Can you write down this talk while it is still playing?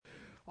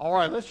All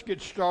right, let's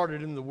get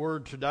started in the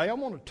Word today. I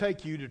want to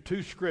take you to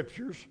two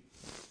scriptures.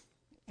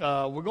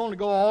 We're going to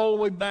go all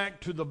the way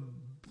back to the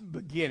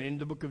beginning,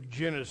 the book of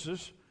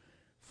Genesis,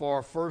 for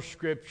our first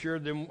scripture,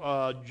 then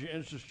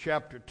Genesis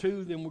chapter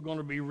 2, then we're going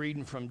to be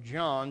reading from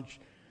John,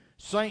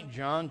 St.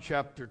 John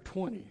chapter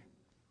 20.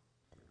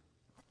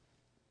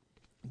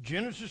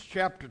 Genesis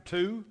chapter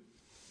 2,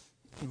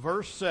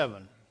 verse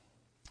 7.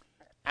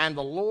 And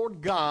the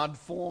Lord God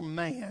formed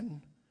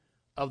man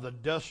of the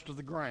dust of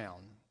the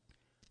ground,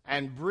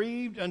 and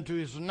breathed unto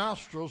his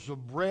nostrils the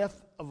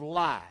breath of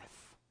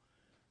life,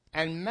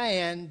 and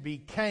man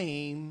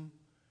became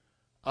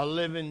a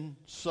living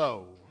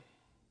soul.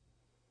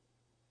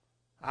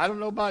 I don't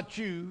know about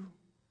you,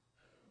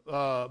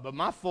 but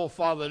my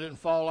forefather didn't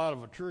fall out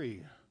of a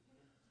tree.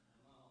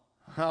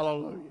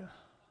 Hallelujah.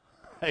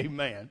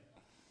 Amen.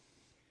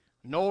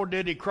 Nor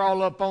did he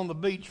crawl up on the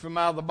beach from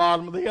out of the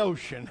bottom of the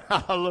ocean.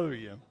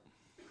 Hallelujah.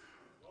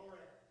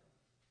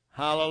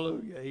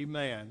 Hallelujah.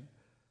 Amen.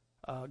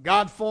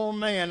 God formed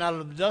man out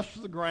of the dust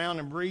of the ground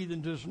and breathed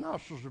into his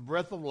nostrils the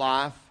breath of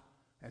life,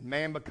 and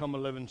man become a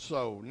living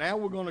soul. Now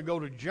we're going to go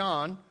to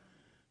John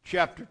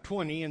chapter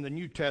 20 in the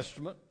New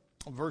Testament,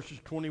 verses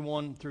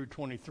 21 through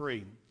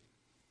 23.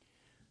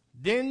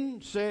 Then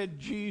said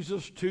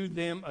Jesus to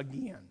them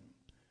again,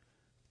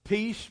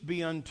 Peace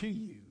be unto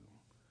you.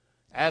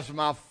 As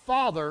my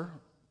Father,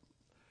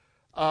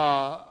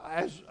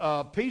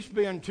 peace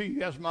be unto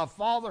you. As my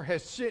Father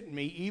has sent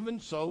me, even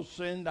so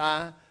send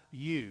I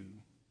you.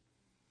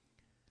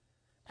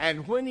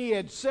 And when he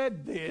had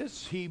said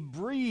this, he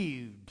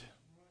breathed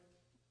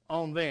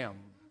on them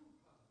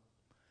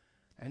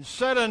and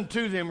said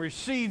unto them,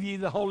 Receive ye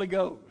the Holy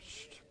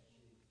Ghost.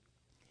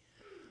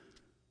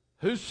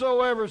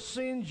 Whosoever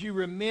sins you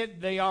remit,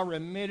 they are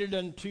remitted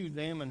unto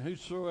them, and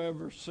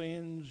whosoever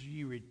sins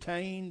you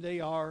retain,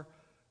 they are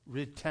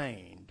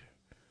retained.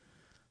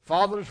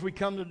 Father, as we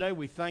come today,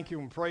 we thank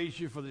you and praise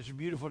you for this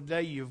beautiful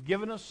day you've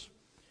given us.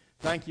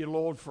 Thank you,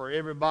 Lord, for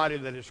everybody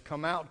that has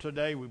come out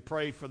today. We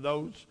pray for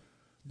those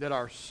that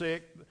are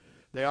sick.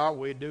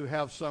 We do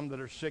have some that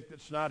are sick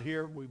that's not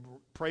here. We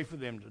pray for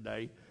them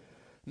today.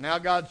 Now,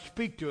 God,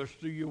 speak to us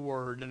through your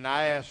word. And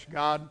I ask,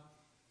 God,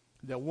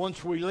 that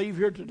once we leave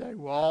here today,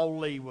 we'll all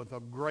leave with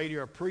a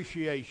greater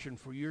appreciation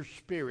for your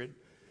spirit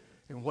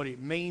and what it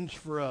means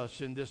for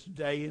us in this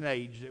day and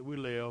age that we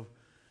live.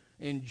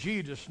 In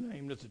Jesus'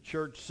 name, let the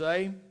church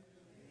say,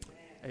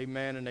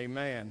 Amen and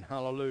amen.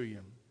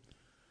 Hallelujah.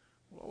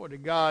 Glory to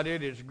God.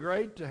 It is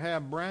great to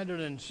have Brandon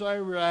and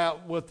Sarah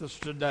out with us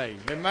today.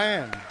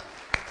 Amen.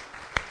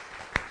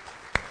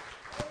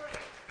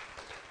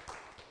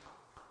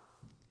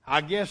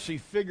 I guess he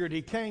figured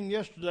he came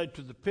yesterday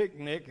to the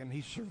picnic and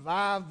he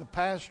survived the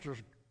pastor's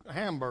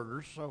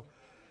hamburgers, so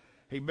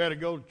he better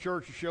go to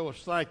church and show us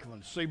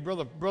thankfulness. See,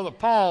 Brother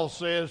Paul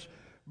says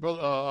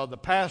the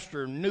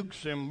pastor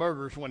nukes them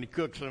burgers when he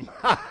cooks them.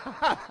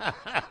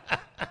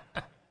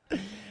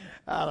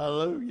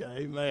 Hallelujah.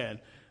 Amen.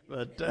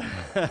 But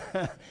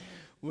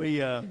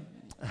we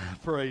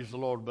praise the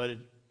Lord. But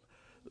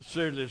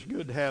seriously, it's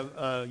good to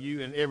have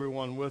you and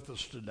everyone with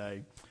us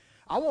today.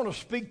 I want to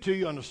speak to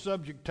you on a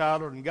subject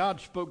titled, and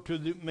God spoke to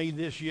me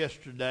this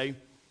yesterday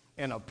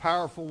in a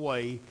powerful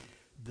way,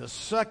 the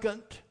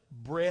second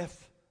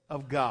breath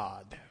of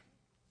God.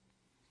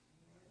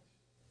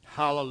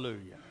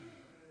 Hallelujah.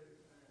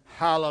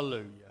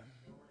 Hallelujah.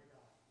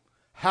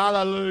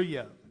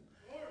 Hallelujah.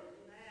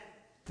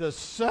 The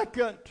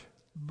second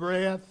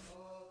breath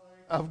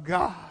of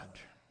God.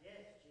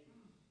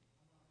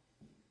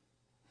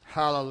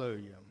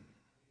 Hallelujah.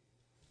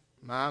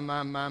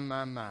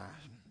 My.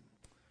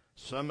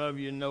 Some of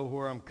you know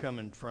where I'm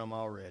coming from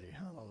already.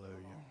 Hallelujah.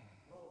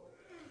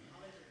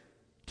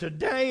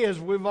 Today, as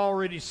we've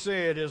already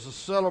said, is a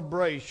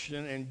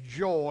celebration and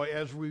joy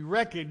as we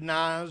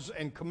recognize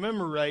and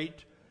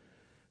commemorate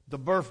the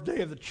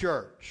birthday of the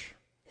church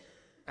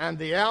and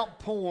the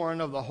outpouring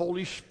of the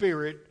Holy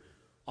Spirit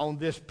on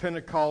this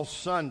Pentecost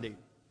Sunday.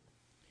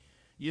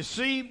 You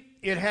see,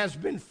 it has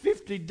been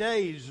 50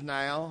 days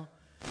now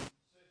since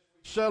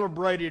we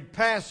celebrated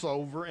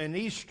Passover and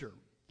Easter,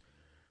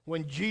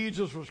 when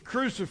Jesus was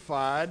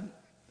crucified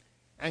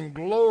and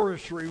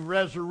gloriously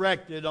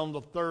resurrected on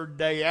the third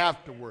day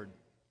afterward.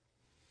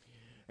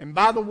 And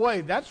by the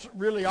way, that's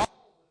really all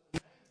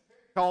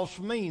Pentecost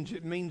means.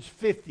 It means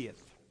 50th.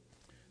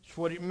 That's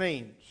what it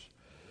means.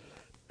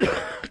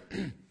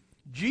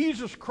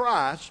 Jesus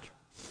Christ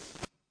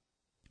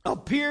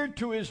appeared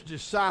to his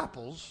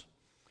disciples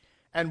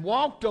and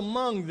walked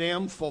among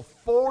them for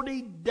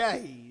 40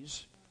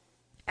 days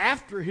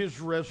after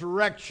his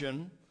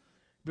resurrection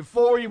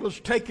before he was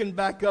taken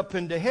back up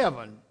into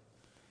heaven.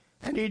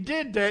 And he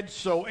did that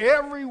so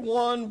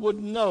everyone would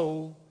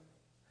know,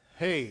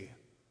 hey,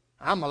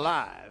 I'm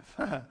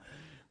alive.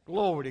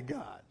 Glory to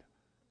God.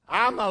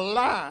 I'm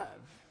alive.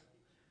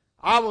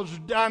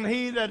 I'm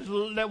he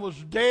that was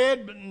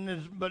dead,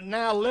 but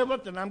now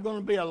liveth, and I'm going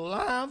to be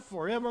alive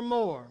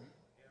forevermore.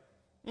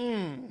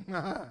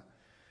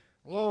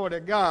 Glory to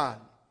God.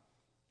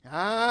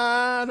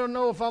 I don't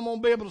know if I'm going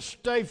to be able to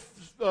stay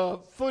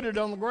footed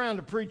on the ground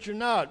to preach or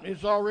not.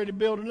 It's already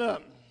building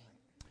up.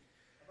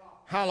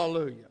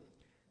 Hallelujah.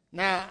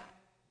 Now,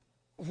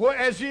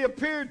 as he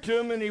appeared to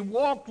them and he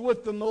walked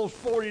with them those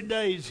 40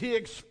 days, he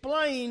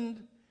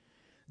explained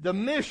the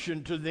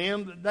mission to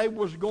them that they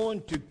was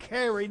going to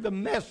carry the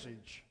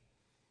message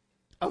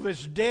of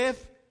his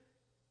death,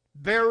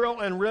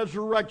 burial, and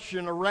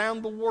resurrection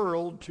around the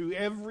world to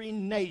every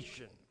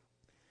nation.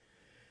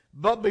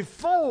 But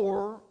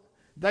before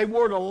they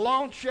were to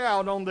launch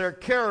out on their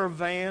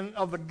caravan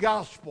of the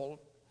gospel,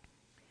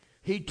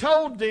 he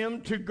told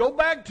them to go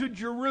back to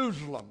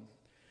Jerusalem.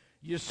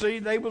 You see,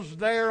 they was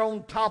there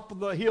on top of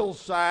the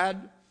hillside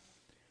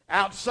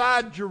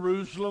outside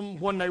Jerusalem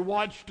when they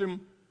watched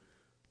him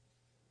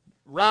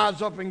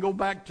rise up and go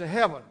back to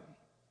heaven.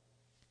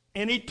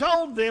 And he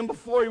told them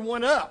before he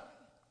went up,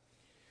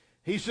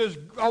 he says,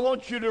 I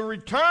want you to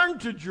return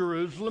to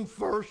Jerusalem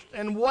first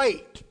and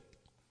wait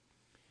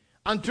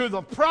until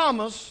the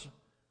promise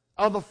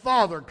of the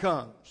Father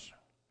comes.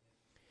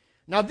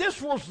 Now,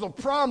 this was the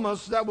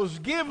promise that was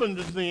given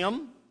to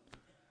them,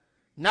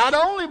 not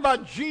only by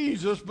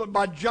Jesus, but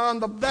by John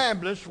the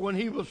Baptist when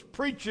he was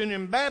preaching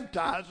and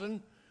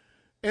baptizing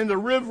in the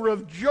river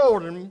of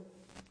Jordan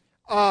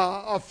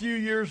a few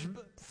years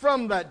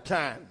from that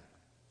time.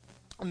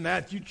 In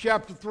Matthew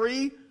chapter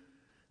 3,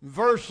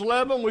 verse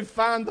 11, we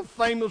find the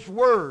famous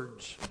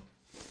words.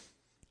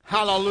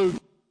 Hallelujah.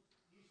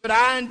 But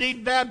I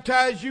indeed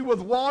baptize you with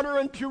water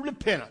unto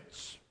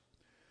repentance.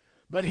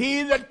 But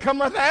he that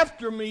cometh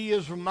after me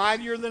is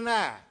mightier than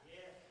I,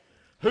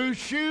 whose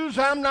shoes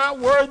I'm not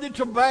worthy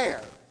to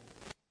bear.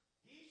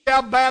 He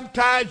shall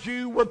baptize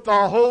you with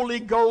the Holy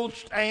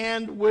Ghost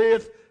and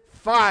with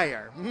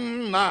fire.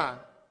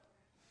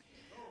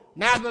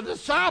 Now the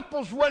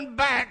disciples went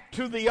back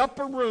to the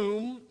upper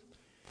room,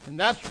 and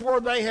that's where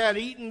they had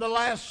eaten the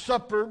Last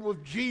Supper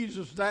with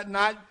Jesus that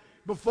night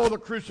before the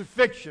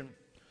crucifixion.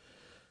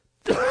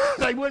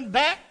 They went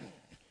back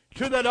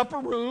to that upper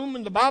room,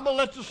 and the Bible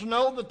lets us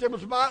know that there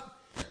was about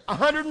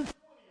 120.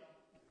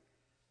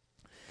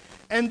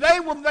 And they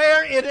were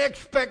there in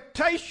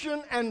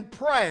expectation and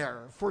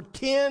prayer for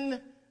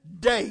 10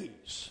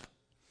 days.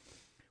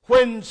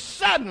 When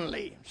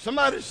suddenly,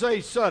 somebody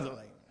say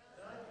suddenly,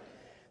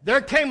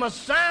 there came a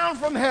sound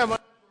from heaven,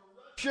 a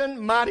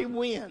rushing mighty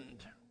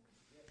wind.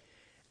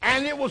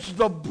 And it was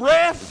the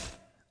breath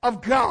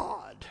of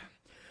God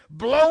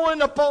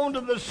blowing upon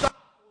the disciples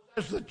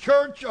as the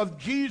church of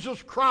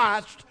Jesus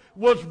Christ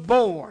was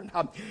born.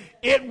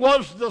 It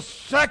was the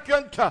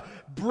second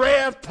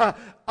breath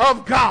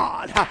of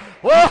God.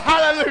 Oh,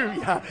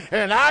 hallelujah.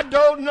 And I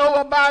don't know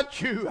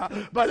about you,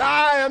 but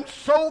I am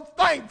so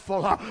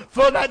thankful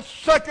for that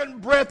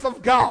second breath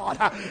of God.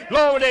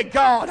 Glory to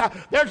God.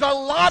 There's a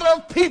lot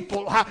of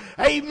people,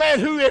 amen,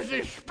 who has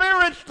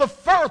experienced the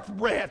first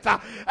breath,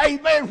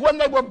 amen, when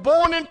they were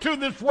born into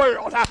this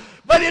world.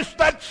 But it's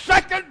that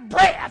second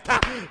breath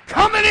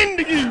coming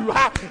into you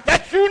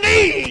that you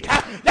need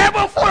that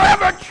will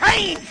forever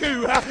change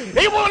you.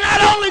 It will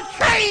not only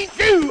change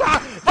you,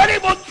 but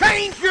it will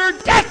change your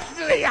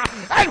destiny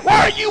and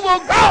where you will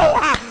go.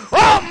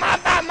 Oh, my.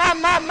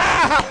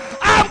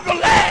 I'm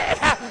glad.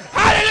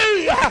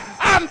 Hallelujah.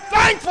 I'm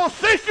thankful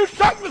since you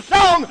sung the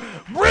song,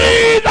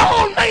 Breathe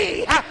on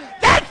Me.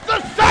 That's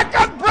the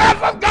second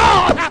breath of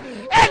God.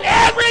 And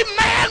every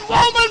man,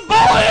 woman,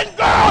 boy, and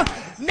girl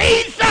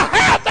needs to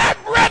have that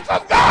breath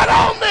of God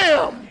on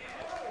them.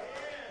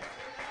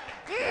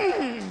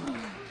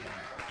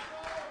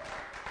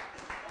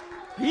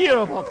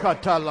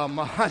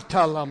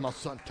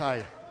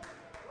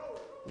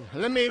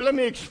 Let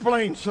me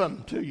explain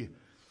something to you.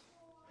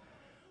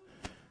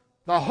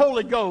 The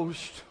Holy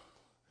Ghost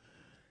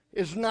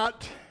is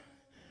not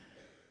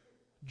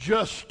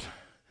just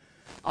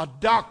a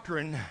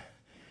doctrine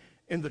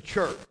in the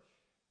church.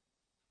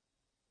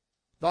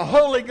 The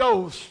Holy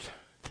Ghost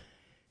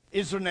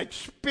is an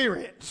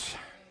experience.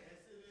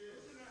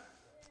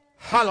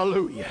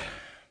 Hallelujah.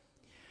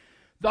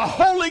 The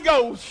Holy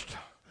Ghost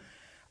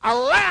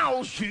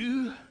allows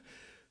you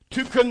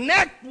to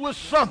connect with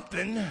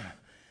something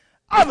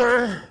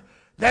other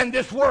than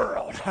this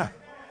world.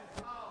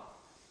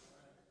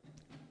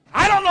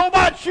 I don't know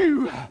about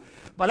you,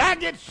 but I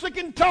get sick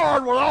and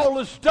tired with all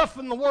this stuff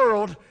in the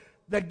world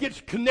that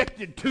gets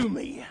connected to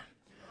me.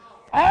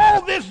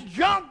 All this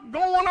junk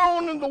going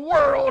on in the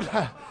world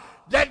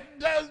that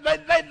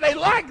they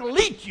like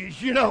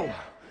leeches, you know.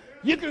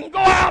 You can go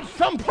out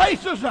some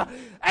places,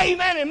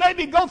 amen, and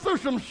maybe go through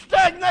some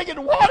stagnated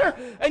water,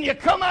 and you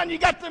come out and you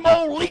got them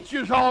old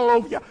leeches all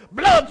over you.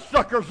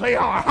 Bloodsuckers they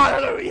are,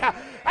 hallelujah.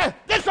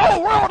 This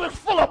whole world is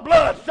full of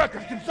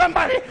bloodsuckers. Can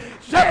somebody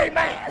say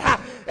amen?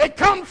 It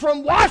comes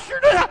from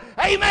Washington,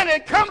 amen,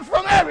 it comes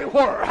from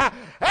everywhere,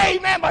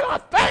 amen, but I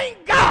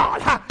thank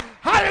God,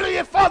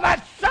 hallelujah, for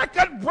that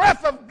second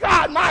breath of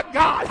God, my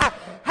God,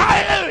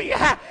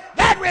 hallelujah,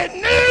 that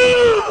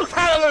renews,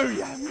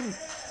 hallelujah.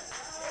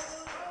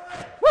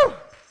 Woo.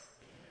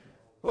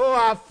 Oh,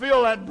 I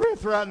feel that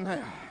breath right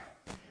now.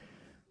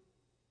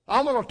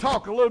 I'm going to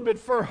talk a little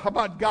bit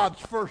about God's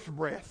first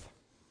breath.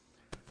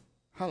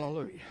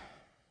 Hallelujah.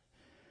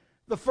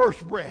 The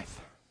first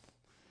breath.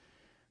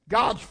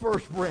 God's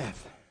first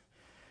breath.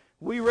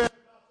 We read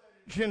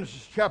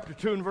Genesis chapter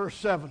 2 and verse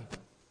 7.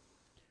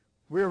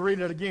 We'll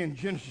read it again,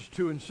 Genesis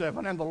 2 and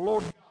 7. And the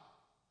Lord God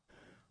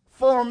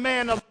formed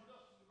man of the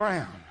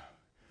ground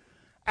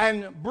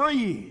and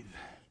breathed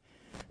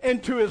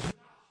into his nostrils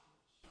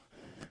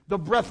the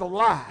breath of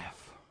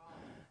life,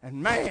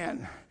 and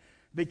man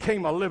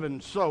became a living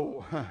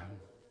soul.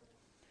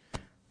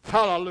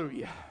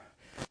 Hallelujah.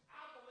 I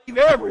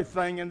believe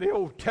everything in the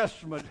Old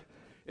Testament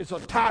is a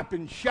type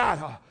and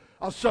shadow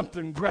of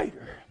something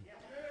greater.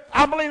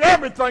 I believe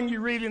everything you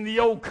read in the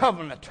Old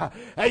Covenant,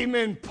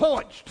 amen,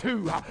 points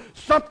to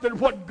something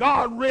what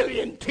God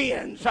really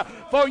intends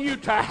for you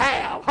to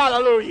have.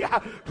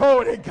 Hallelujah.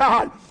 Glory to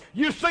God.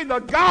 You see, the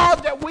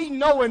God that we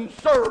know and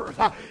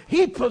serve,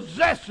 he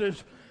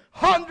possesses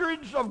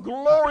hundreds of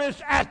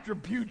glorious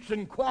attributes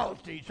and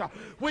qualities,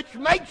 which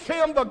makes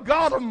him the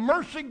God of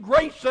mercy,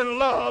 grace, and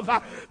love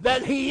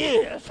that he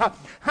is.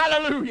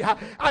 Hallelujah.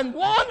 And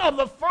one of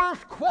the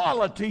first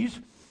qualities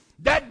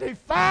that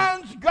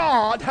defines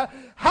God,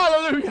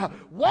 hallelujah,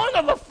 one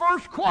of the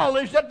first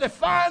qualities that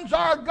defines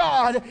our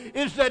God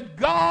is that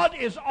God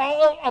is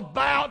all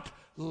about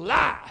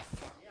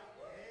life.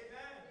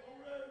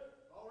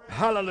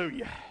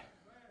 Hallelujah.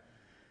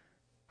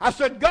 I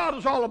said God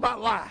is all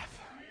about life.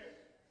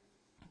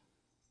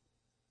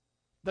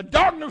 The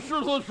darkness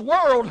of this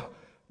world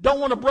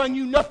don't want to bring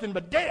you nothing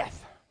but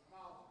death.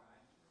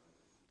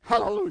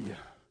 Hallelujah.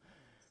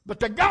 But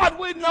the God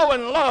we know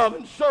and love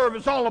and serve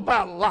is all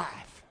about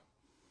life.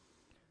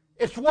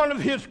 It's one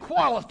of his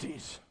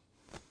qualities.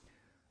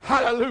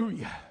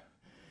 Hallelujah.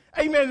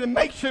 Amen. That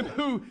makes him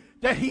who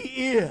that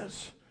he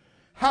is.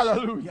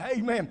 Hallelujah.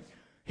 Amen.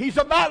 He's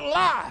about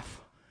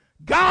life.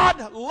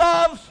 God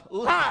loves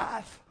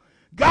life.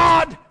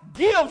 God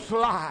gives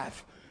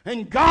life.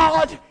 And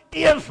God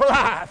is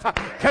life.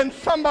 Can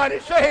somebody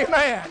say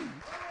amen?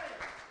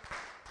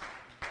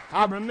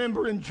 I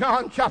remember in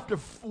John chapter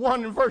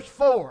 1 and verse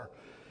 4,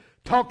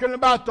 talking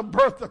about the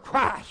birth of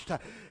Christ,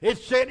 it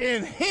said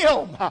in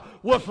him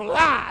was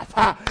life,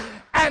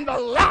 and the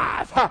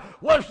life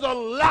was the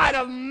light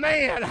of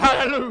man.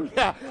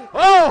 Hallelujah.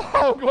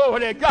 Oh,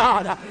 glory to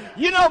God.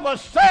 You know, the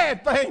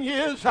sad thing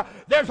is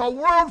there's a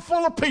world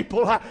full of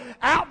people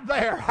out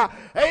there,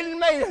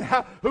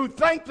 amen, who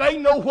think they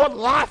know what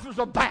life is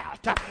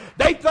about.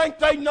 They think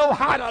they know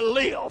how to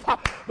live.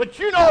 But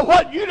you know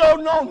what? You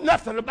don't know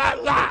nothing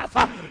about life.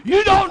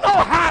 You don't know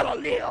how to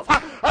live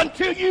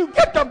until you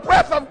get the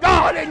breath of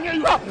God in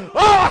you.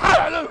 Oh,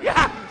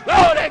 hallelujah.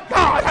 Glory to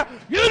God.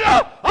 You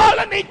know, oh,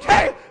 let me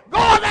tell you,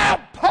 going out.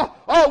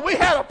 Oh, we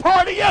had a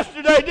party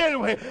yesterday,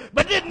 didn't we?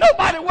 But didn't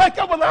nobody wake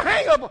up with a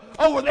hang-up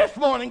over this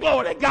morning?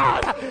 Glory to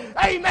God.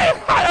 Amen.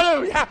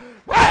 Hallelujah.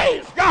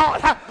 Praise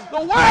God. The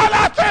world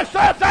out there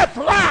says that's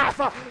life.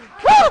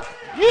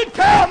 You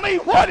tell me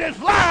what is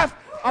life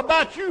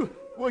about you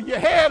with your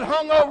head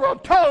hung over a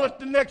toilet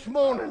the next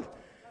morning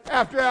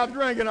after out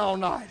drinking all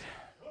night.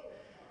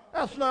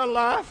 That's not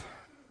life.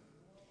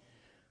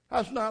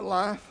 That's not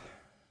life.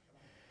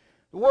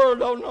 The world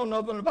don't know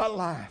nothing about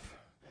life.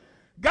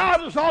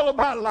 God is all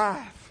about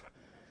life.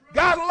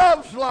 God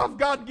loves life.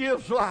 God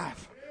gives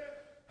life.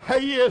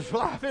 He is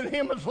life. In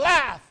him is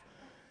life.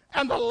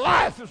 And the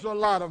life is the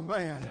light of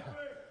man.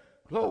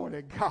 Glory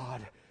to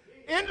God.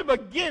 In the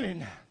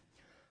beginning,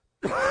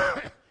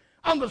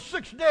 on the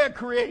sixth day of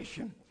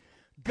creation,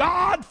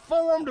 God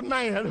formed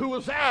man, who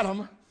was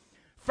Adam,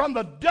 from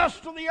the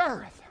dust of the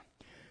earth.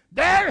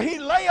 There he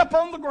lay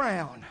upon the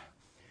ground.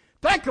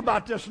 Think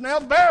about this now.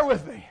 Bear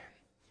with me.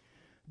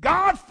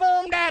 God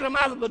formed Adam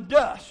out of the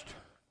dust.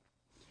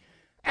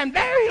 And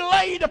there he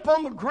laid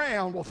upon the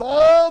ground with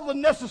all the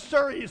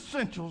necessary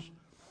essentials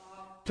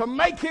to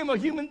make him a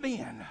human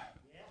being.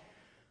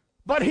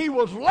 But he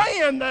was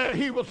laying there.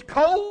 He was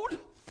cold.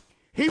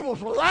 He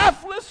was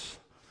lifeless.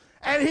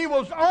 And he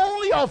was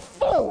only a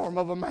form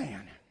of a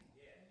man.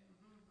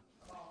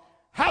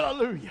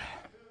 Hallelujah.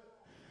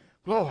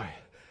 Glory.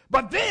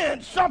 But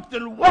then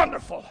something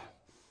wonderful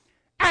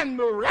and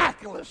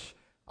miraculous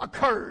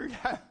occurred.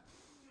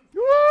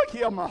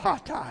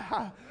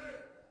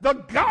 The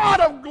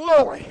God of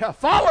glory,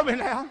 follow me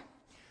now.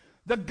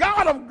 The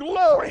God of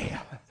glory,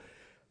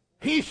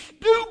 he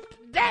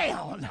stooped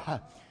down.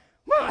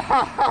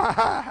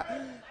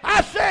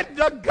 I said,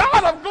 the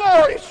God of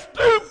glory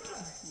stooped.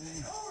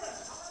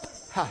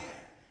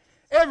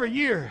 Every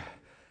year,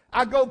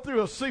 I go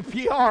through a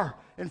CPR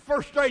and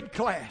first aid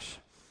class,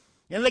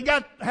 and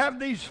they have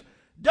these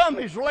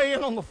dummies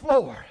laying on the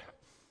floor.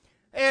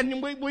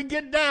 And we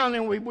get down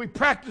and we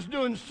practice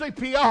doing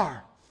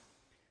CPR.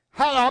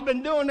 I've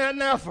been doing that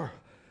now for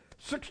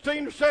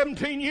 16 or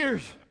 17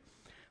 years.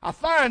 I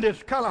find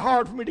it's kind of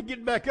hard for me to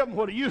get back up to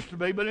what it used to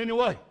be, but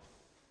anyway.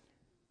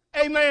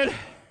 Amen.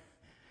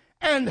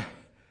 And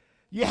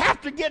you have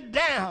to get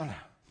down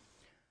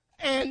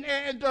and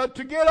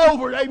to get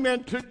over it,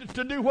 amen,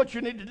 to do what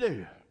you need to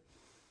do.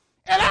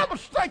 And I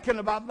was thinking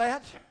about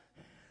that.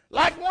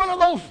 Like one of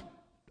those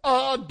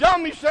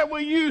dummies that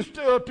we used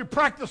to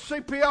practice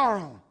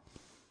CPR on.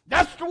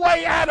 That's the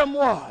way Adam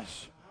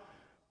was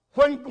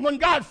when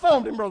God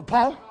formed him, Brother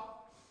Paul.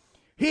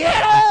 He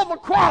had all the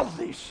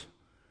qualities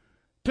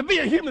to be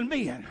a human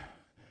being,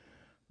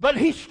 but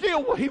he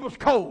was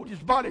cold, his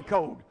body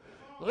cold,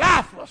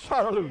 lifeless.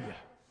 Hallelujah.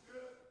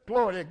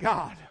 Glory to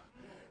God.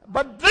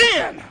 But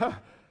then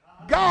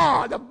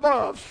God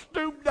above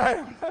stooped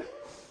down.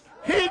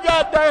 He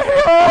got down.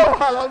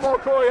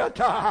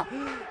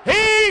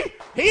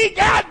 He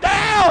got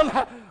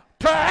down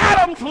to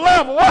Adam's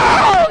level.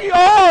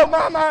 Oh,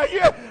 my.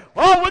 Yeah.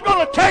 Oh, we're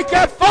going to take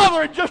that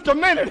further in just a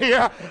minute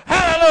here.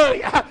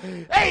 Hallelujah.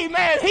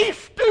 Amen. He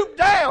stooped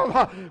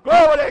down.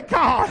 Glory to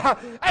God.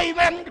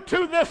 Amen.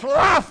 To this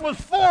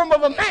lifeless form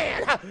of a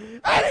man.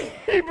 And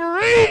he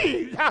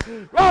breathed.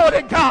 Glory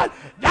to God.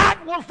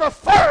 That was the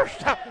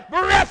first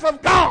breath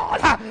of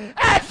God.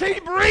 As he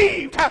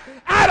breathed,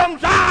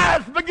 Adam's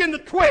eyes began to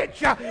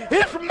twitch.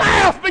 His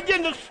mouth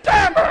began to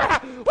stammer.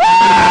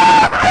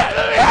 Oh,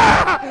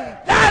 hallelujah.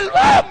 That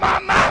love, my.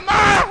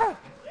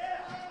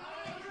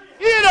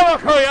 You know,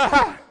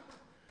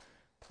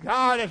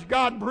 God, as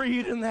God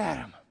breathed in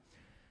Adam,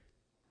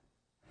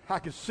 I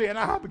could see an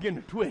eye begin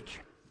to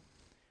twitch.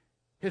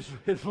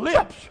 His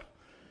lips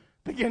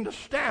began to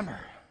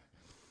stammer.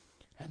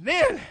 And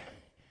then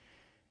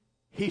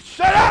he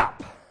set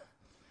up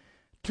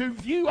to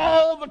view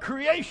all the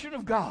creation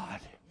of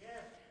God,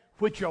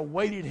 which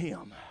awaited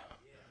him.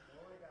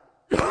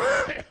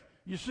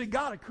 You see,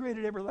 God had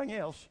created everything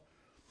else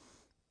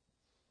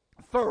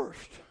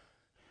first,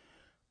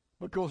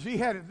 because he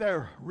had it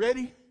there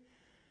ready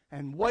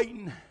and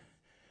waiting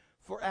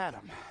for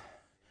Adam.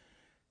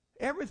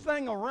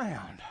 Everything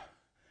around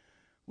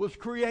was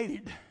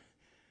created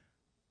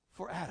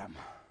for Adam.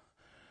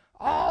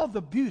 All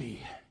the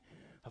beauty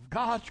of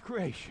God's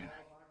creation.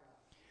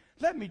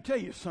 Let me tell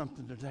you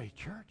something today,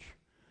 church.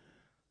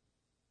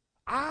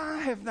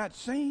 Eye have not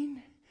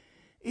seen,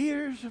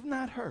 ears have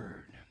not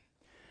heard,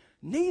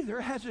 neither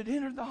has it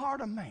entered the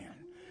heart of man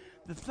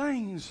the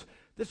things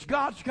that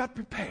God's got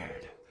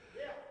prepared.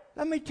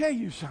 Let me tell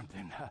you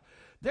something.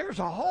 There's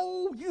a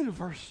whole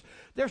universe,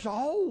 there's a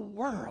whole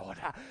world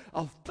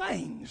of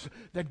things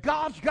that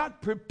God's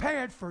got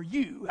prepared for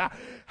you.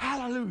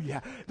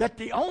 Hallelujah. That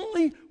the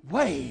only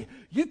way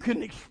you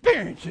can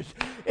experience it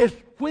is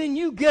when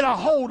you get a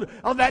hold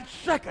of that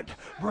second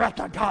breath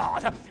of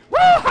God. Woo,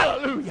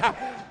 hallelujah.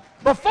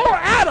 Before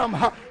Adam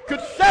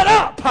could set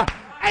up,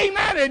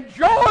 amen,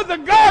 enjoy the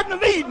Garden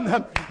of Eden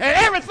and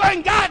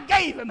everything God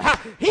gave him,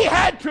 he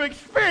had to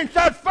experience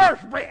that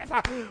first breath.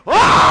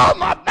 Oh,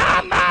 my.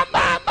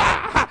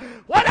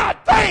 When I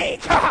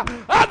think of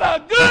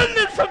the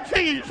goodness of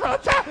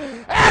Jesus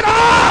and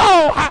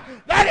all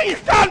that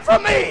he's done for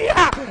me,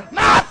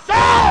 my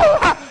soul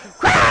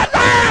cries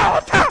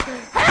out,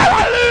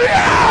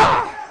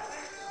 hallelujah!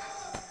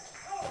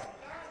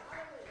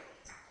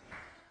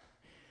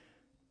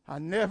 I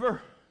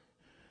never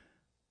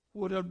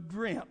would have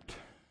dreamt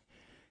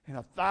in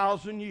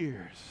 1,000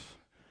 years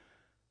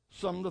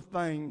some of the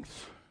things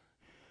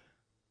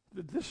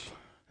that this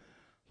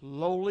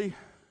lowly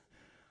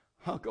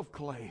hunk of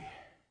clay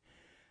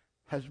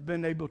has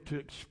been able to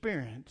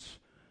experience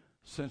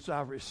since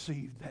I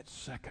received that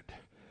second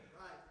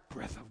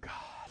breath of God.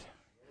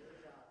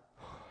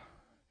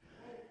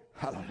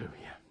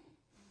 Hallelujah.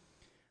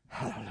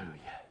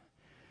 Hallelujah.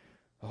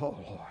 Oh,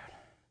 Lord.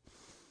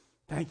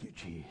 Thank you,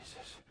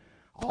 Jesus.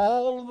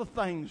 All of the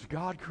things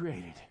God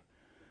created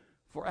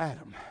for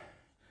Adam,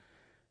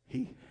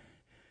 he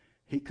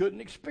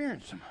couldn't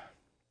experience them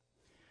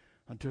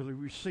until he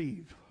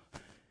received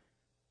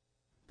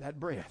that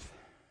breath.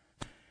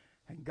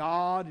 And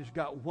God has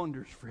got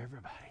wonders for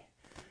everybody.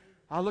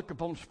 I look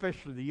upon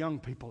especially the young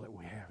people that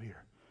we have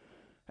here.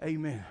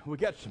 Amen. We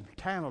got some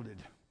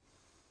talented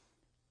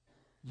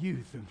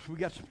youth, and we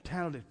got some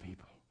talented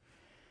people.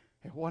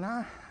 And when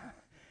I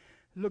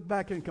look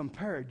back and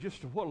compare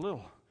just to what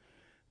little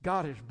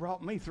God has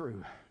brought me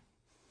through,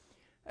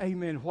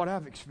 amen, what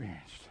I've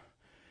experienced,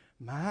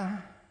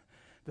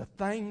 the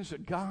things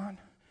that God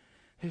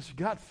has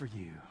got for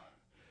you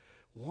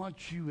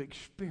once you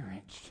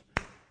experienced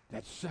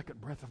that second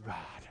breath of God.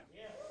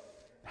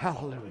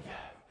 Hallelujah.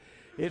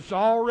 It's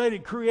already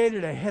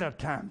created ahead of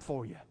time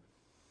for you.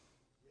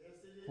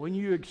 When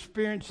you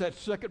experience that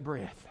second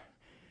breath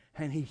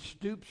and he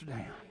stoops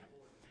down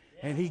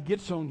and he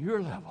gets on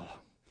your level,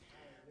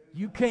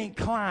 you can't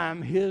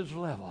climb his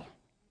level.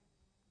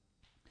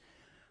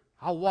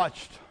 I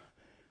watched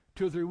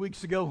 2 or 3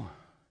 weeks ago,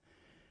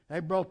 they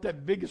brought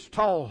that biggest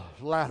tall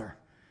ladder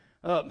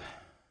up.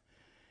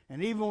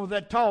 And even with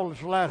that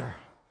tallest ladder,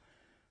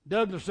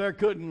 Douglas there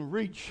couldn't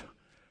reach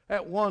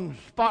that one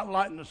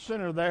spotlight in the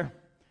center there.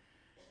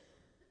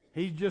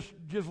 He just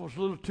was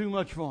a little too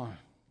much for him.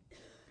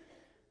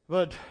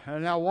 But,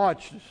 and I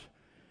watched as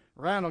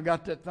Randall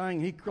got that thing.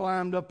 He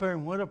climbed up there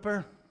and went up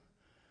there.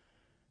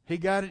 He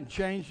got it and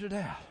changed it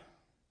out.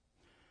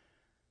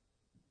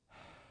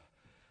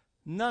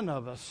 None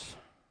of us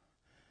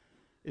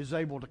is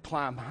able to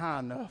climb high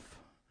enough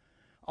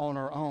on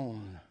our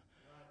own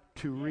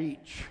to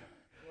reach.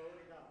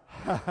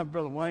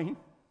 Brother Wayne,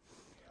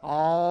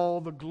 all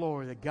the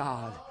glory that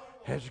God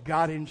has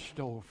got in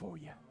store for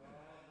you.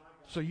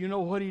 So you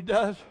know what he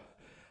does?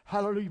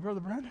 Hallelujah, Brother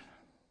Brandon.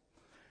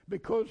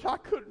 Because I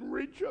couldn't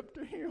reach up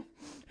to him,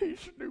 he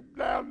stooped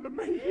down to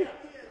me.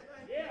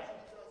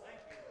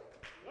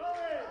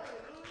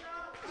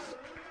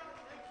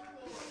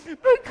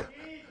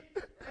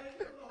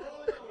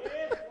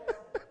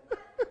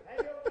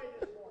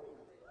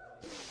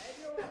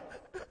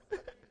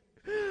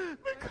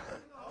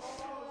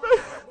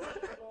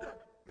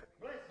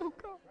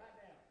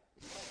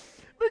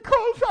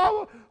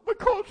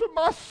 Because of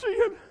my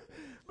sin,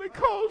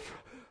 because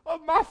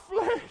of my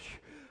flesh,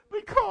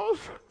 because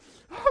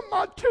of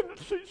my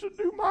tendencies to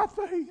do my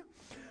thing.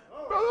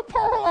 Brother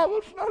Paul, I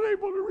was not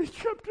able to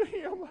reach up to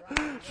him.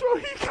 So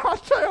he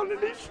got down and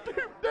he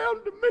stooped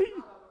down to me.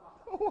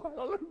 Oh,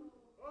 hallelujah.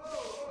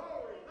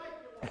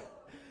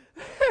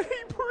 And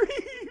he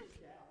breathed.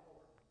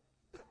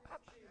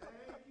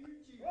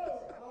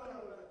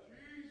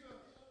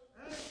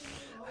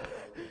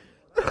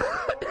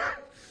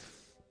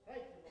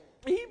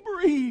 He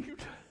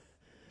breathed.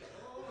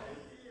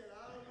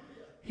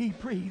 He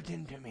breathed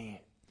into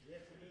me.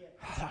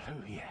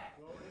 Hallelujah.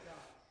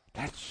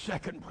 That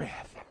second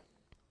breath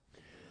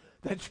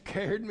that's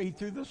carried me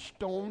through the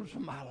storms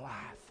of my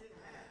life,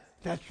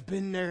 that's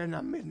been there in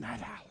the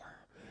midnight hour,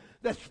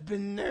 that's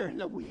been there in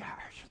the wee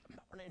hours of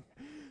the morning,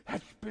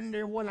 that's been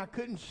there when I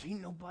couldn't see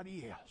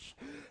nobody else.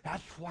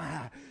 That's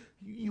why,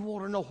 you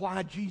want to know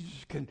why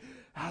Jesus can,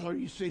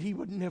 hallelujah, said he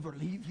would never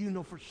leave you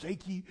nor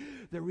forsake you.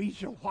 The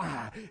reason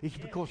why is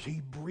because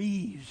he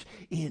breathes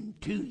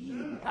into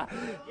you.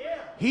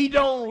 He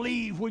don't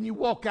leave when you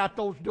walk out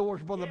those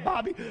doors, Brother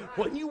Bobby.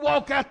 When you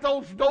walk out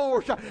those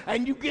doors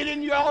and you get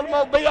in your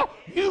automobile,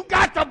 you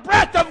got the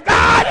breath of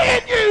God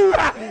in you.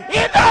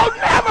 It don't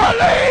never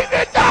leave.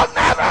 It don't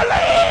never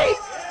leave.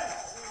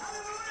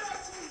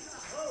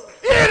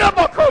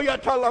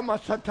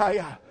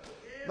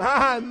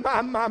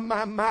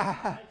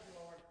 My.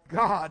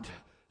 God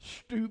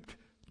stooped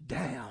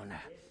down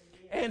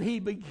and he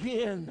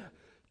began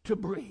to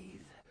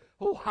breathe.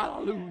 Oh,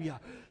 hallelujah.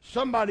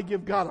 Somebody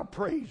give God a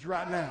praise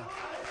right now.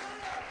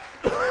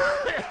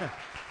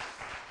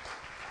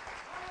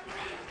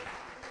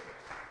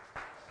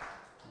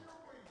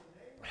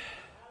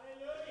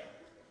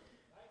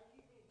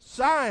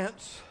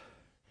 Science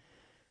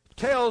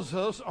tells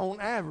us on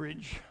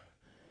average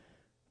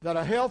that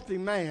a healthy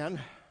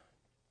man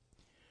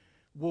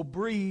will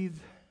breathe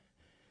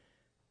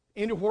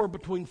anywhere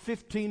between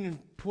 15 and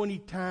 20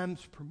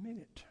 times per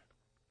minute.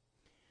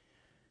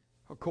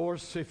 Of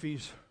course, if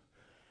he's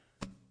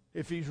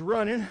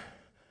running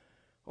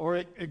or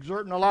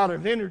exerting a lot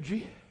of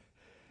energy,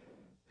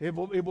 it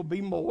will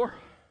be more.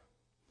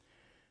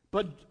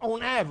 But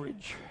on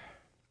average,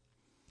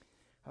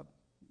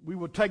 we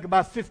will take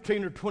about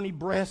 15 or 20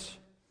 breaths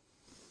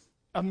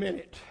a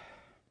minute.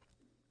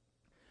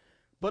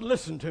 But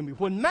listen to me.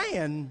 When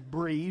man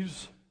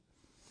breathes,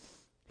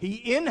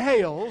 he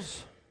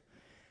inhales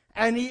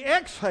and he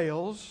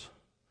exhales,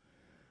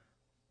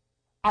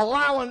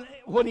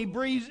 when he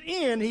breathes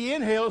in, he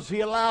inhales, he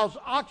allows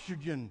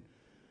oxygen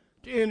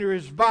to enter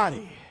his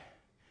body.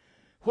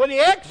 When he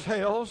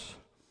exhales,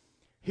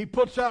 he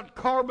puts out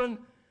carbon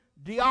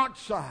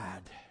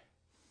dioxide,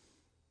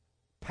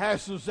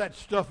 passes that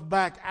stuff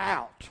back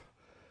out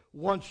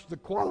once the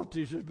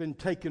qualities have been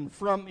taken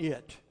from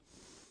it.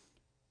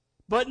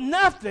 But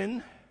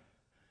nothing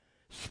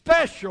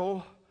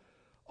special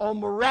or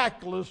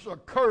miraculous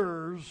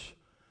occurs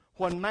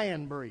when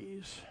man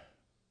breathes.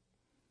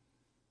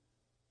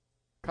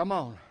 Come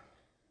on.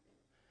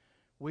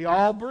 We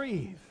all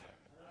breathe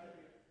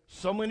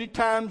so many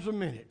times a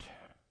minute.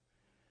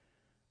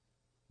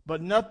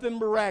 But nothing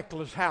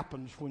miraculous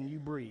happens when you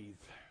breathe.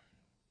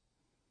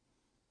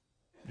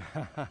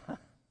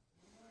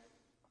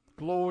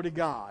 Glory to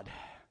God.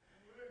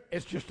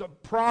 It's just a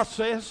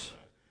process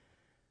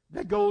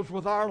that goes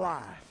with our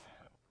life.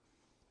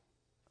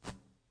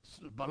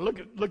 But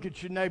look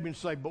at your neighbor and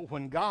say, but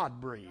when God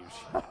breathes.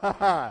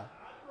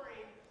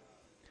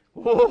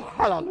 Oh,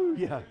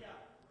 hallelujah.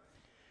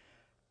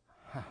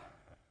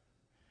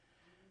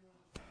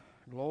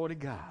 Glory to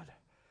God.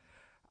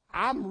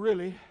 I'm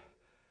really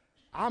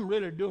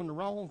doing the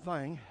wrong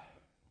thing.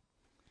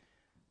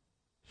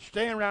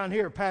 Staying around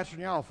here pastoring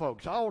y'all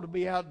folks. I ought to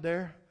be out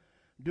there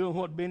doing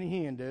what Benny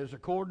Hinn does.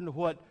 According to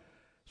what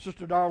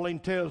Sister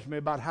Darlene tells me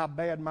about how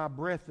bad my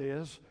breath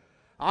is,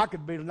 I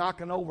could be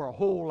knocking over a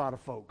whole lot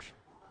of folks.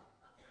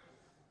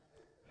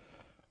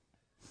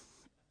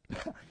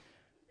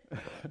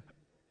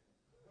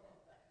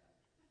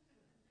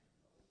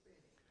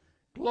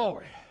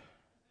 Glory.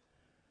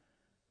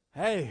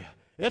 Hey,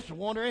 it's a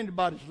wonder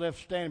anybody's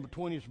left standing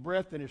between his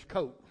breath and his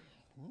coat.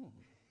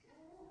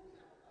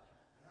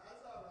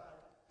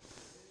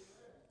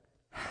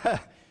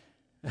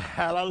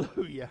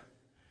 Hallelujah.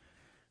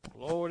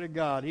 Glory to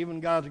God. Even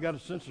God's got a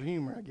sense of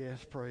humor, I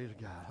guess. Praise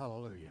God.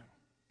 Hallelujah.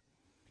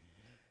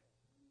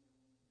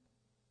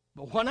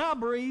 But when I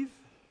breathe,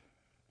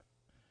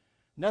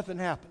 nothing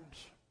happens.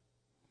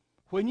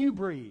 When you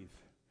breathe,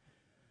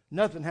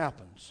 nothing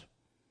happens.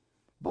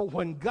 But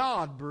when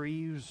God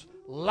breathes,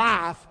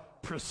 life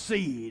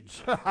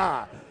proceeds.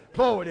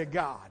 Glory to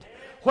God.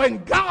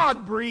 When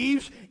God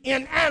breathes,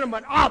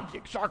 inanimate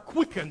objects are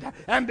quickened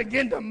and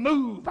begin to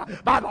move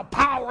by the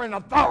power and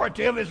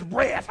authority of his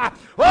breath.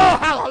 Oh,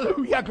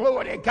 hallelujah,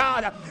 glory to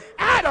God.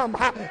 Adam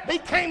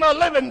became a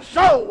living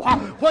soul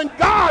when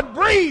God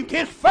breathed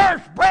his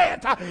first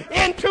breath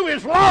into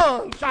his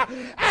lungs.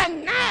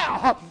 And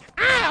now,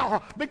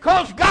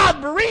 because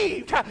God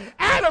breathed,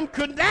 Adam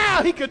could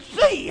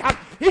see,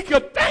 he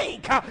could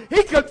think,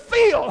 he could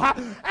feel,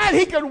 and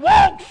he could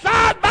walk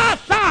side by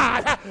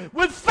side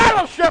with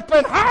fellowship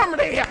and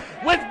harmony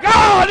with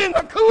God in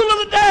the cool of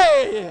the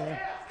day.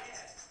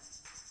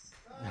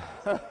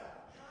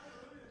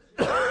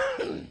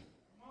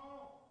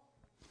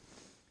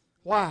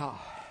 Wow.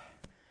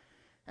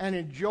 And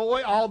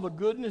enjoy all the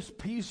goodness,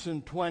 peace,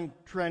 and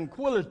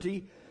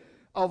tranquility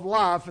of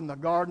life in the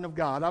garden of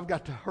God. I've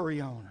got to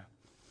hurry on.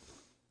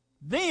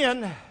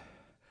 Then,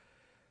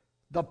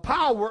 the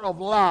power of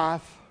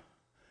life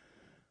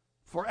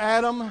for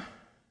Adam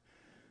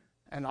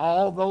and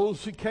all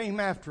those who came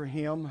after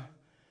him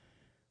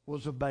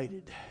was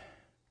abated.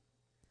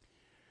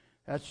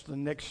 That's the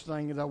next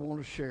thing that I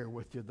want to share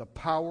with you. The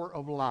power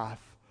of life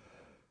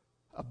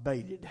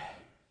abated.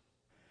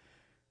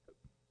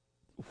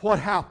 What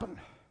happened?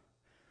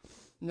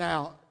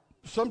 Now,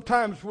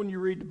 sometimes when you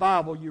read the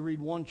Bible, you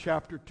read 1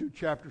 chapter, 2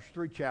 chapters,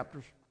 3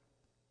 chapters.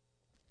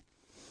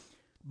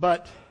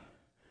 But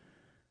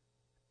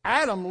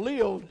Adam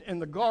lived in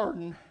the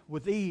garden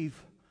with Eve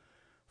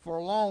for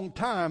a long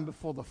time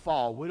before the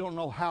fall. We don't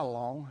know how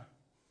long.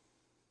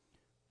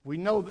 We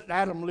know that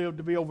Adam lived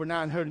to be over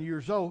 900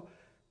 years old.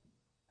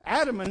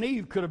 Adam and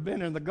Eve could have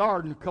been in the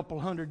garden a couple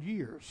hundred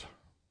years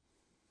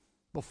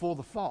before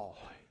the fall.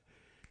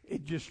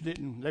 It just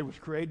didn't. They was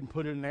created and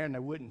put it in there, and they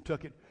wouldn't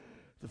took it,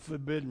 the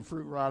forbidden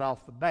fruit, right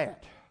off the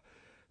bat.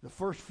 The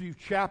first few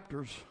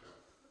chapters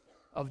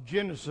of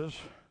Genesis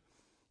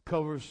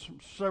covers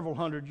several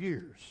hundred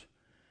years.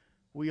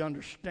 We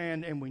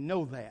understand and we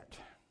know that.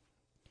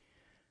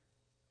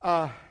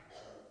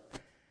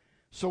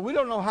 So we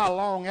don't know how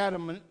long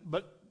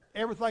but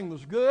everything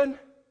was good.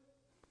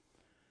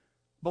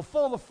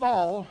 Before the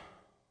fall,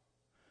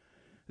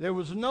 there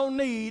was no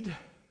need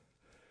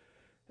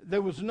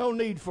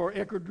for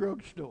Eckerd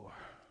drugstore.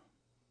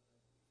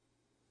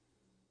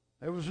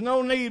 There was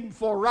no need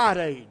for Rite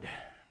Aid.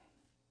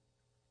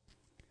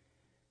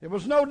 There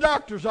was no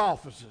doctor's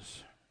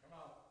offices.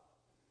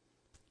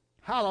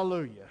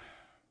 Hallelujah.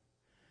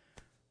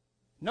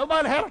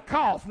 Nobody had a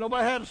cough.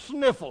 Nobody had a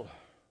sniffle.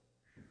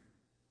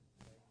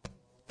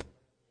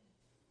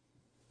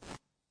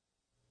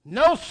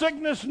 No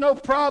sickness, no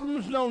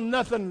problems, no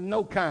nothing,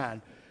 no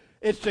kind.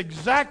 It's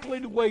exactly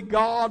the way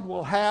God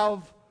will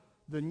have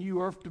the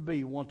new earth to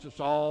be once it's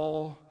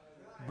all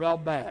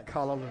brought back.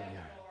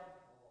 Hallelujah.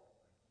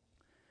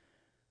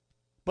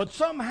 But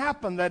something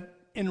happened that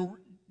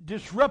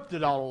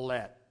disrupted all of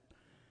that.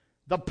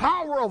 The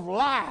power of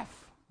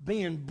life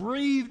being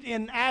breathed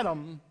in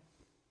Adam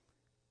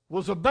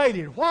was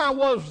abated. Why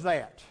was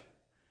that?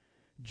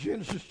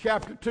 Genesis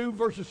chapter 2,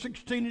 verses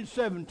 16 and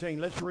 17.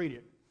 Let's read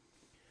it.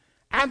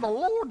 And the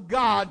Lord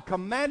God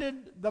commanded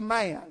the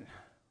man,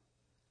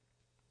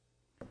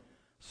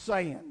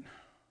 saying,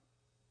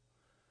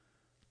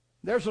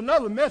 there's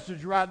another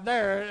message right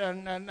there,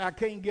 and I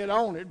can't get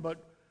on it, but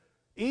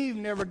Eve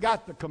never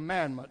got the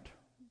commandment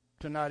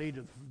to not eat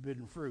of the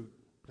forbidden fruit.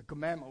 The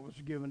commandment was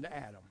given to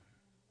Adam.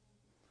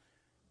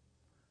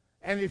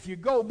 And if you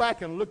go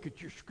back and look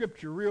at your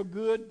scripture real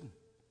good,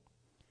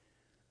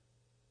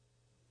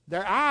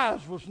 their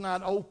eyes was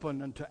not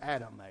open until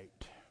Adam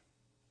ate.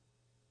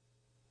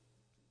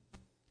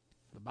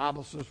 The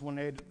Bible says when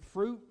they ate the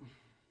fruit,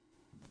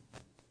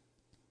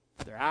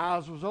 their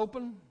eyes was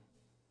open,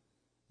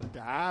 but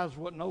their eyes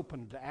wasn't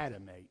open to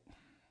Adam ate.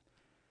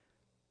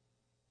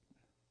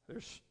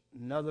 There's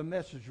another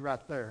message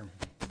right there.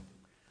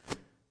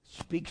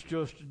 Speaks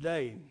to us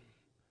today.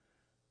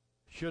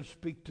 Should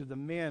speak to the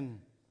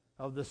men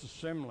of this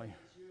assembly.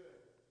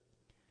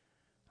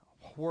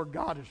 Where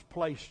God has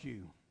placed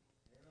you.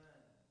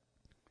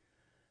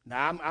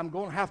 Now, I'm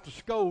going to have to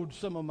scold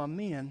some of my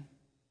men.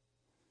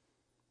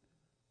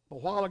 But a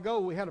while ago,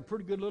 we had a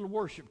pretty good little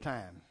worship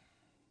time.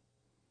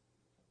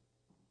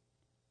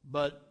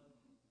 But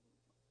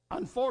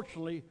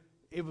unfortunately,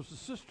 it was the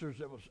sisters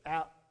that was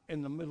out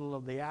in the middle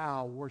of the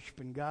aisle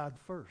worshiping God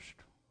first.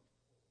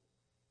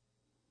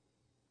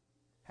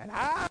 And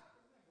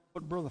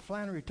what Brother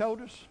Flannery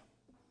told us,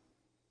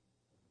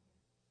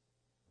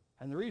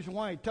 and the reason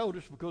why he told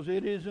us, because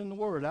it is in the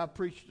Word, I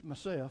preached it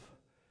myself,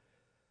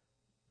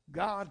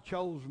 God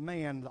chose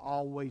man to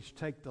always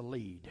take the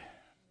lead.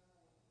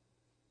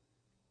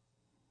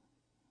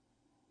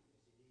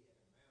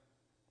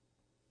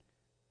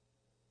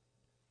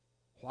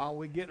 While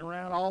we're getting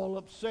around all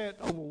upset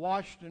over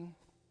Washington,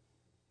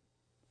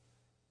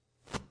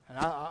 and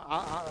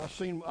I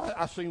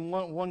seen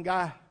one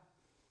guy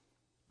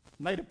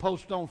made a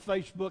post on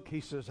Facebook.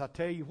 He says, I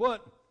tell you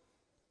what,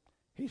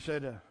 he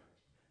said,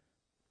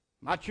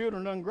 My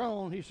children done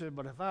grown. He said,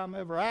 but if I'm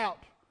ever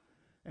out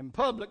in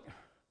public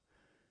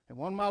and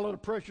one of my little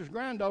precious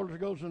granddaughters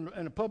goes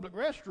in a public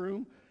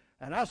restroom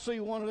and I see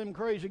one of them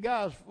crazy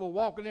guys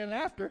walking in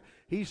after,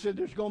 he said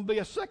there's going to be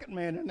a second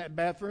man in that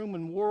bathroom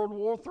and World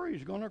War III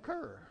is going to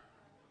occur.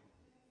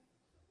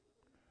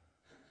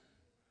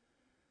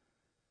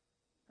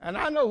 And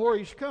I know where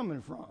he's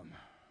coming from.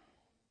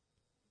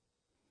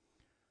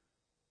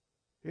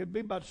 It'd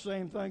be about the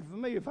same thing for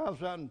me if I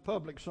was out in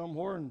public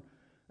somewhere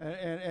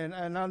and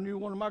I knew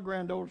one of my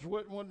granddaughters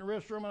went in the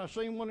restroom and I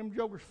seen one of them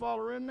jokers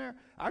follow her in there.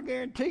 I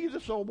guarantee you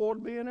this old boy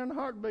would be in a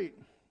heartbeat.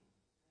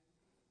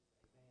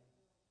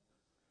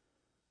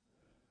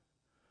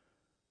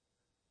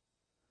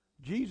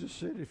 Jesus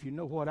said, if you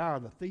know what hour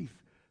the thief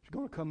is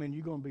going to come in,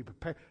 you're going to be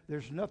prepared.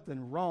 There's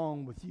nothing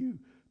wrong with you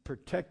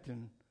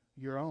protecting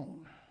your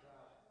own.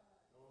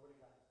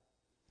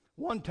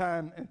 One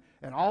time,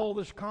 and all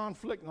this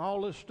conflict and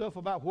all this stuff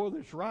about whether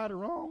it's right or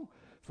wrong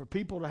for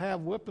people to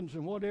have weapons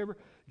and whatever,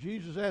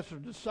 Jesus asked the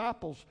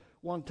disciples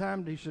one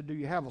time, he said, do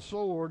you have a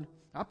sword?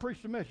 I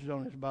preached a message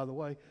on this, by the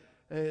way.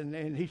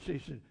 And he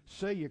said,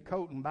 sell your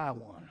coat and buy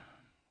one.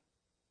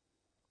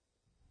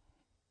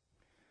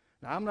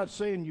 Now, I'm not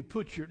saying you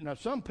now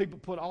some people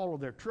put all of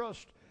their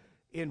trust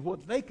in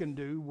what they can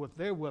do with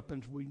their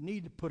weapons. We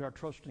need to put our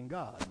trust in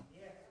God.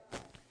 Yeah.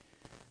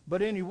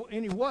 But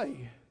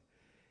anyway,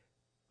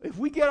 if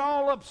we get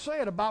all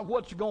upset about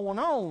what's going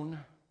on,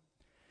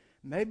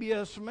 maybe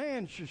us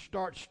men should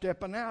start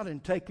stepping out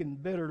and taking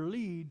better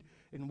lead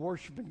in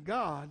worshiping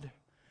God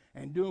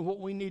and doing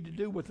what we need to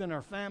do within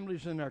our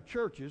families and our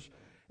churches,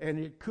 and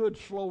it could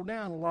slow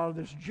down a lot of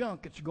this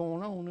junk that's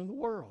going on in the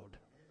world.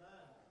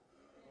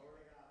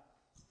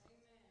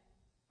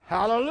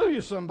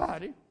 Hallelujah,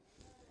 somebody.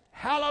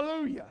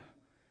 Hallelujah.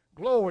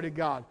 Glory to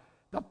God.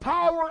 The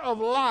power of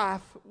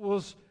life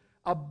was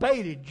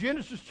abated.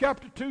 Genesis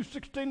chapter 2,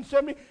 16 and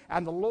 17.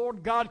 And the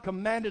Lord God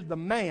commanded the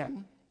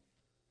man,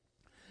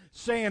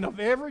 saying, of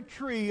every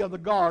tree of the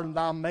garden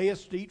thou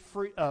mayest eat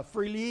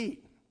freely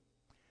eat.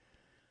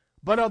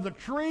 But of the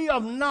tree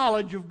of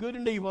knowledge of good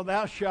and evil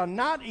thou shalt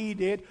not eat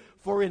it,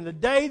 for in the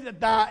day that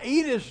thou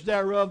eatest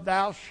thereof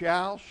thou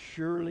shalt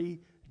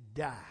surely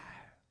die.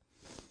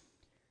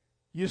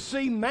 You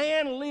see,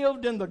 man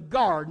lived in the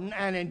garden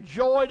and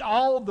enjoyed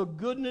all the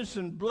goodness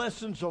and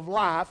blessings of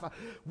life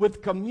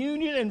with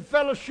communion and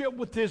fellowship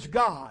with his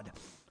God.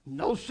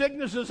 No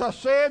sickness, as I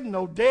said,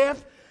 no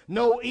death,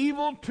 no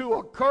evil to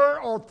occur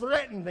or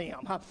threaten them.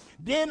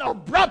 Then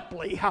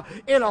abruptly,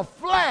 in a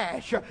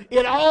flash,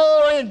 it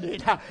all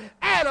ended.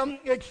 Adam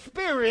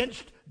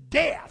experienced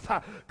death.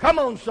 Come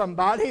on,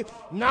 somebody.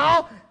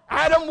 Now,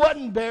 Adam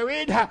wasn't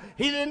buried.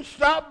 He didn't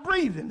stop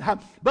breathing.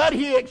 But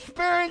he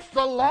experienced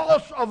the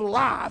loss of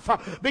life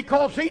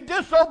because he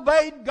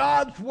disobeyed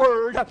God's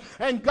word.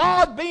 And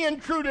God being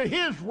true to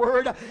his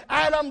word,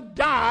 Adam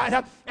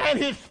died and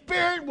his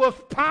spirit was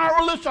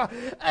powerless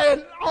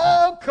and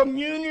all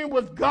communion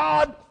with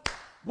God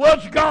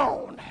was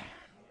gone.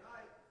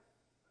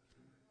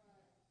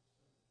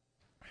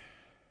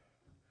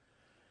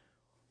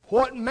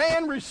 What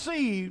man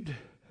received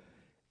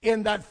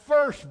in that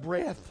first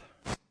breath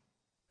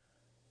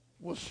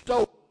was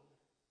stolen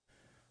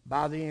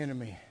by the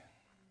enemy.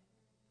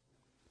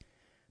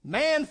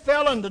 Man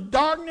fell into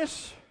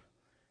darkness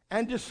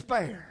and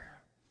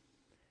despair,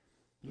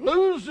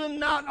 losing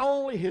not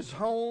only his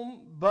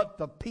home, but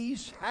the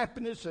peace,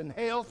 happiness, and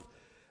health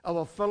of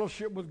a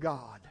fellowship with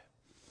God.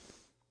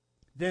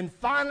 Then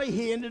finally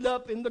he ended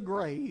up in the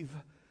grave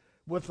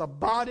with a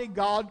body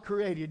God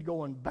created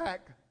going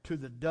back to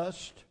the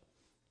dust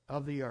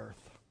of the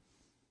earth.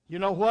 You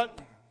know what?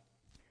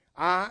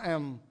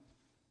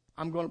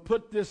 I'm going to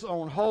put this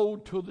on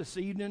hold till this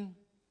evening,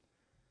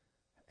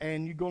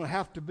 and you're going to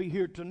have to be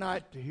here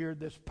tonight to hear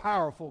this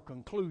powerful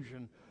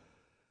conclusion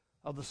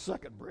of the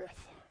second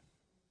breath.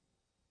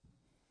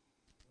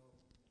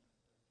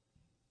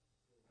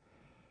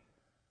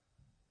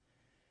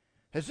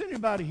 Has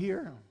anybody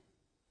here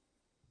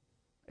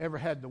ever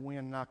had the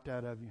wind knocked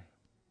out of you?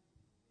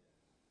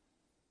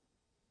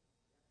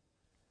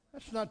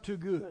 That's not too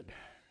good.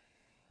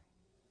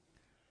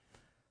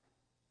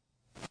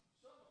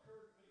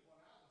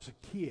 As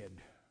a kid,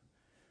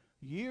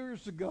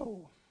 years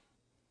ago,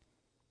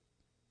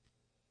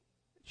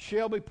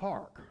 Shelby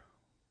Park.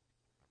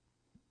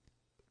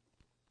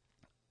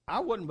 I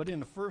wasn't but in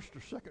the first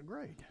or second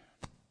grade.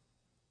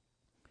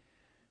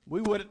 We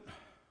were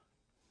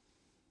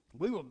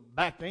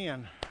back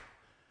then,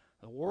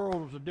 the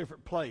world was a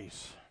different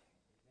place.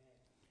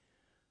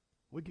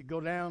 We could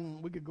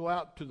go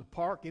out to the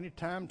park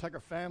anytime, take our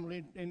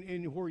family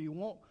anywhere you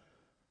want.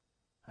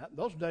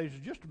 Those days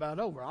are just about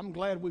over. I'm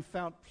glad we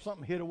found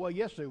something hid away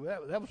yesterday.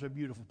 That was a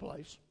beautiful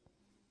place.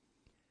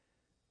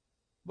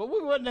 But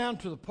we went down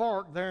to the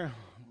park there,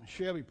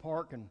 Shelby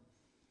Park, and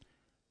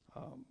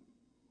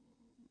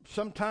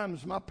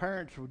sometimes my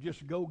parents would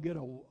just go get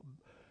a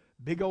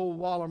big old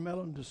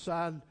watermelon,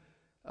 decide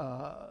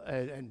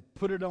and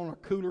put it on a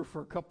cooler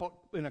for a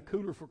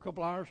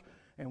couple hours,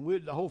 and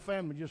the whole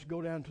family just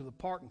go down to the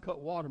park and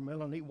cut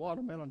watermelon, eat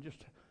watermelon,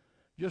 just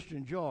just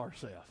enjoy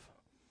ourselves.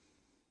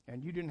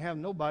 And you didn't have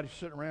nobody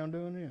sitting around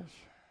doing this.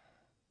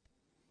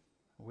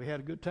 We had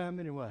a good time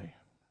anyway.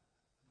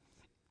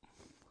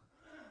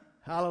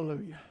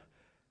 Hallelujah.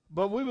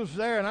 But we was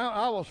there, and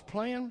I was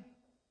playing,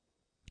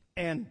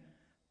 and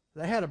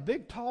they had a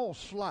big, tall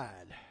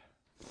slide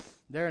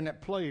there in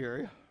that play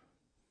area.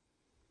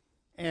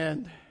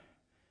 And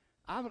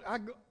I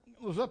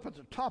was up at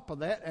the top of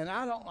that, and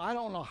I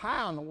don't know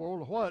how in the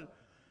world or what,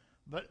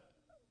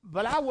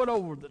 but I went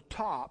over the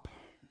top,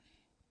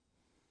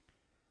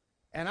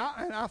 and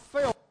I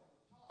fell,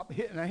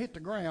 and I hit the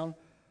ground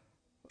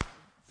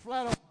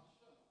flat on.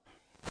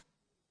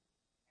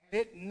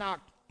 It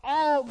knocked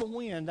all the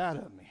wind out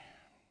of me.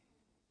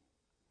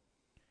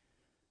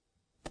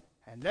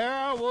 And there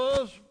I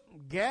was,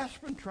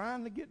 gasping,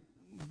 trying to get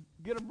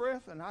a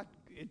breath, and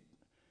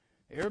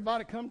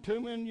everybody come to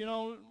me, and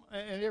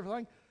and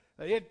everything.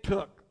 It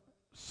took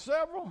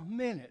several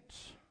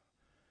minutes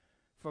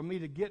for me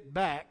to get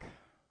back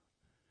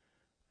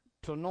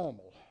to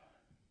normal.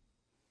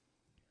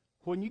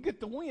 When you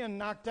get the wind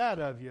knocked out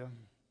of you,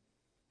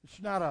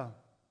 it's not a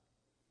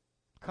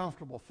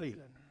comfortable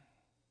feeling.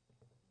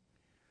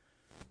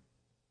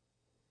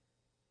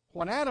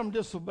 When Adam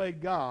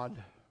disobeyed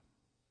God,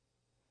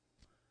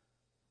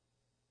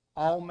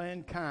 all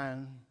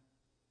mankind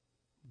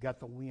got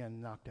the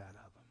wind knocked out of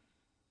them.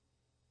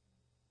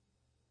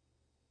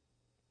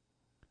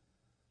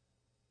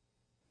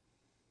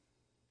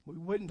 We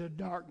went into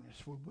darkness.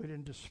 We went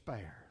into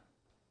despair.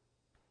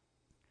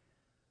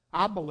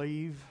 I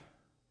believe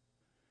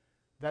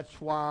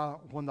that's why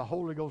when the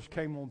Holy Ghost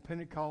came on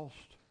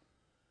Pentecost,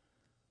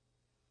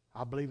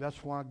 I believe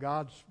that's why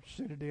God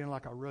sent it in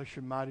like a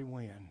rushing mighty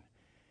wind.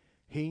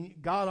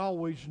 God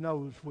always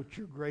knows what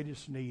your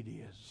greatest need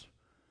is.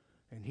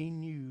 And he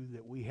knew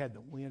that we had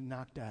the wind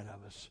knocked out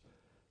of us.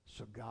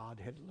 So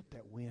God had to let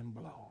that wind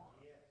blow.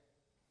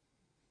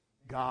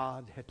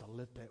 God had to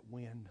let that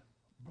wind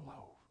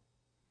blow.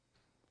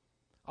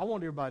 I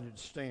want everybody to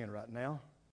stand right now.